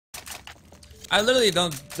I literally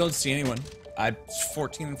don't see anyone. I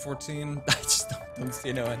 14 and 14. I just don't see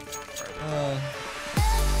anyone.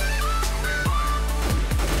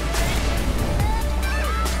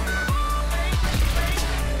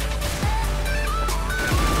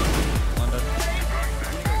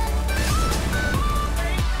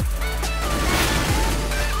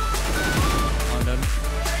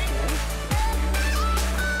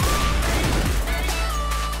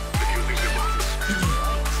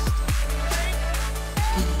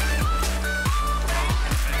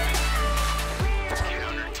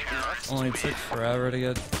 Only took forever to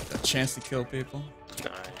get a chance to kill people.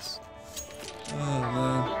 Nice. Oh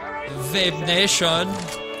man. Vape Nation!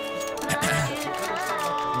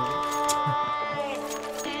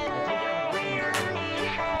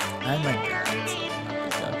 Oh my god.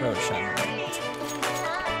 That bro shot me.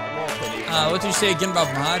 What did you say again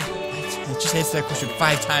about mod? I just answered that question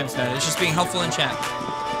 5 times now. It's just being helpful in chat.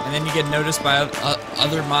 And then you get noticed by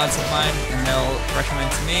other mods of mine, and they'll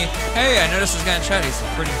recommend to me, hey, I noticed this guy in chat, he's a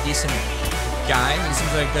pretty decent guy, he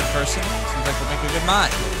seems like a good person, seems like we'll make a good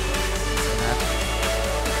mod.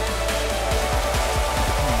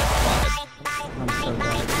 I'm so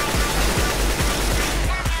glad.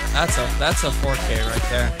 That's a 4K right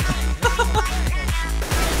there.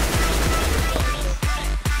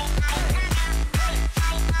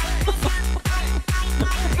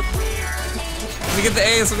 Let me get the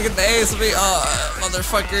ace, let me get the ace, let me, oh,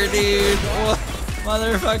 motherfucker, dude. Oh,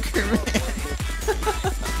 motherfucker, man.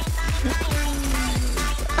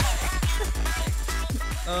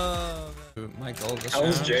 Oh, my goal this round. How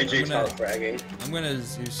was JJ top bragging? I'm gonna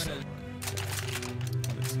Zeus someone.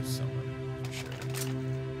 I'm gonna Zeus someone, for sure.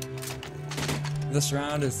 This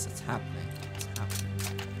round it's happening. It's happening.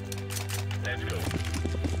 Let's go.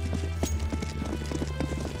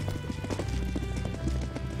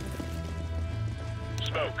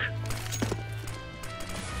 Smoke.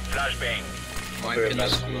 Flashbang. My pin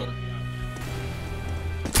is full.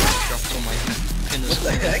 Dropped on my pin is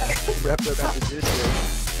full. What the heck? Raptor got the juice here.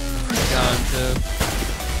 Got him too.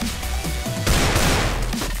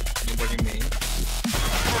 Nobody main.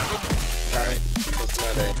 Alright, what's my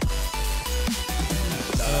day?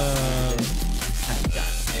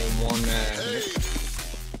 And one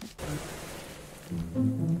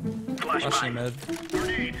Rushing mid.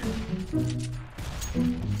 Grenade.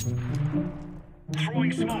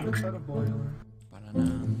 Throwing smoke.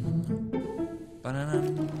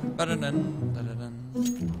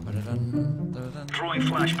 Throwing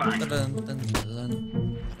flashbang.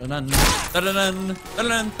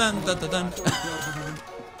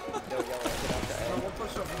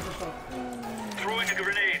 Throwing a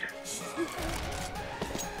grenade.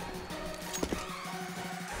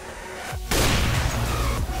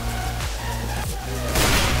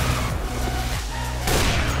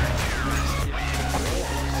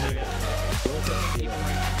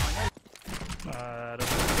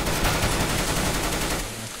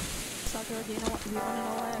 Sugah, do you wanna know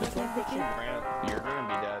why I was so picky? You're gonna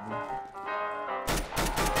be dead.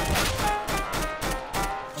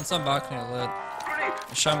 On some balcony I lit.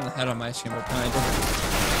 I shot him in the head on my stream, but no, I didn't.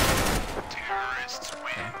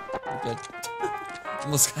 Yeah, we're good.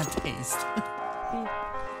 Almost got tased.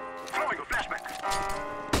 Throwing a flashbang.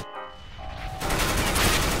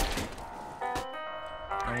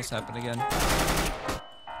 Almost happened again.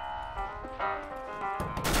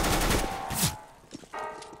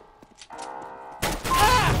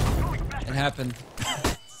 It happened.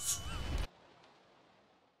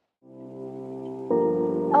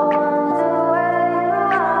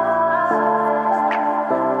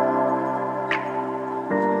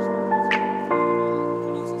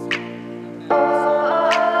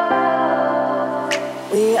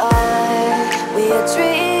 We are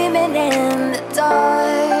dreaming in the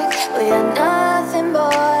dark. We are nothing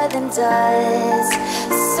more than dust.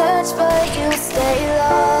 Search but you stay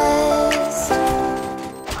lost.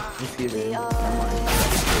 We are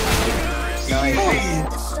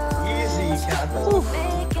Easy, Catherine.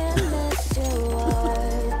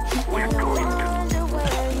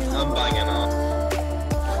 I'm banging on.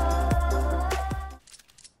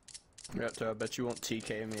 Repto, I bet you won't TK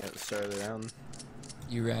me at the start of the round.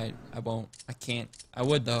 You're right. I won't. I can't. I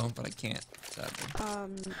would though, but I can't. Sadly.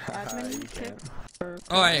 Admin You kick can't. or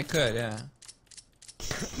Oh, I could. Yeah.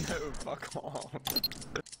 No, fuck off.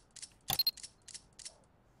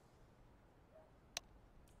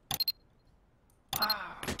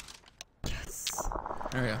 yes.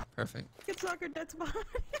 There we go. Perfect. Get soccer dead spot.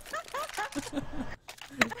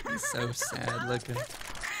 He's so sad looking.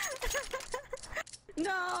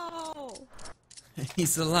 No.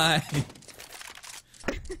 He's alive.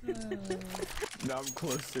 now I'm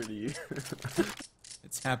closer to you.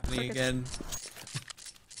 It's happening again.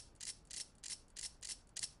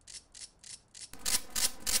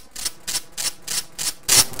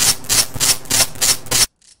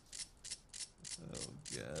 Oh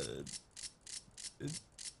god.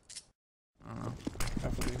 I don't know. I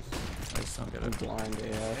just don't get it. Blind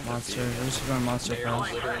AF. Monster. We're just going monster They are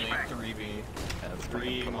first. literally 3v.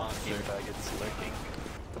 3 monster. faggots lurking.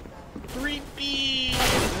 3B!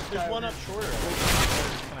 There's one up shorter.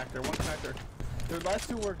 Connector, one connector. The last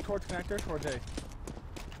two work towards connector, towards A.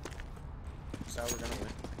 That's how we're gonna win.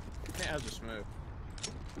 Can't have just move.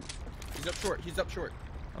 He's up short, he's up short.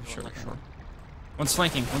 Up short. One's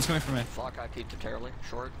flanking. One's coming from me. Flock I peeked terribly.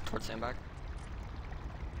 Short, towards sandbag.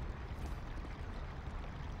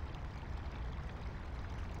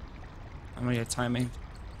 I'm gonna get timing.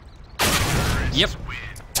 Yep.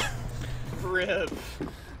 Rip.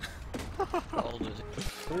 Called it.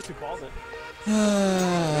 Who's who called it?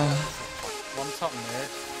 One something there.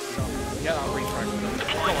 Yeah, I'll retrack with him.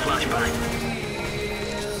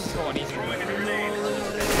 Go on, easy.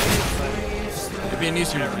 It'd be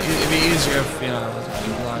easier if, you know, it was a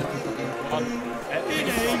lot.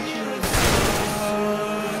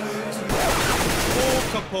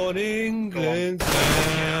 Walk upon England's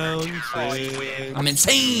mountains. I'm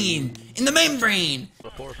insane! In the membrane!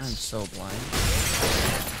 I'm so blind.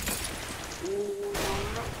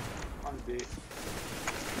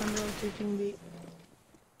 I'm rotating B.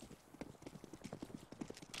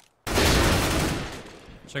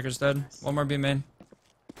 Checker's dead. One more B main.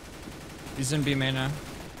 He's in B main now.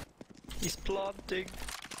 He's planting.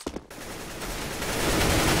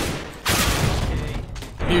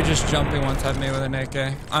 You just jumping one tap me with an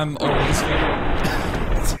AK. I'm always here.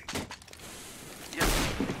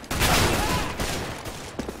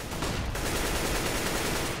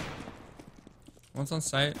 One's on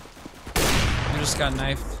site. I just got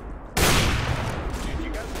knifed. Dude, you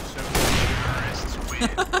guys are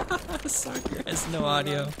so Soccer has no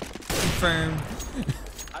audio. Confirmed.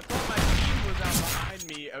 I thought my team was out behind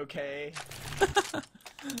me, okay?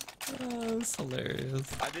 Oh, that's hilarious.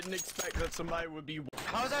 I didn't expect that somebody would be.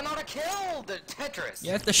 How is that not a kill? The Tetris.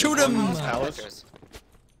 You have to shoot him! Tetris.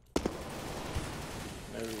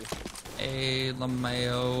 Hey,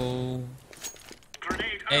 LaMayo.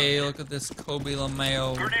 Grenade out. Hey, look at this Kobe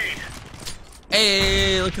LaMayo. Grenade.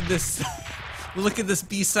 Hey, look at this. Look at this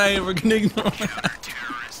B-side. We're gonna ignore it.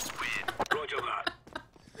 Roger that.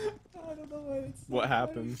 I don't know why it's What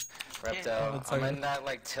happened? Repto, I'm in that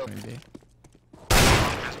like tilt. maybe.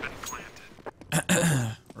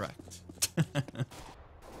 Wrecked.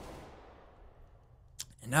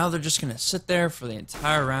 And now they're just gonna sit there for the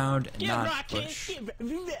entire round and not push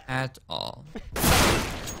at all.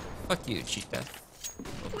 Fuck you, Cheetah.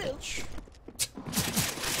 Little bitch.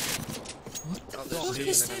 What the fuck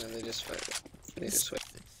is that? They just fight. They just wait.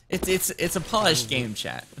 It's a polished game,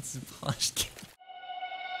 chat. It's a polished game.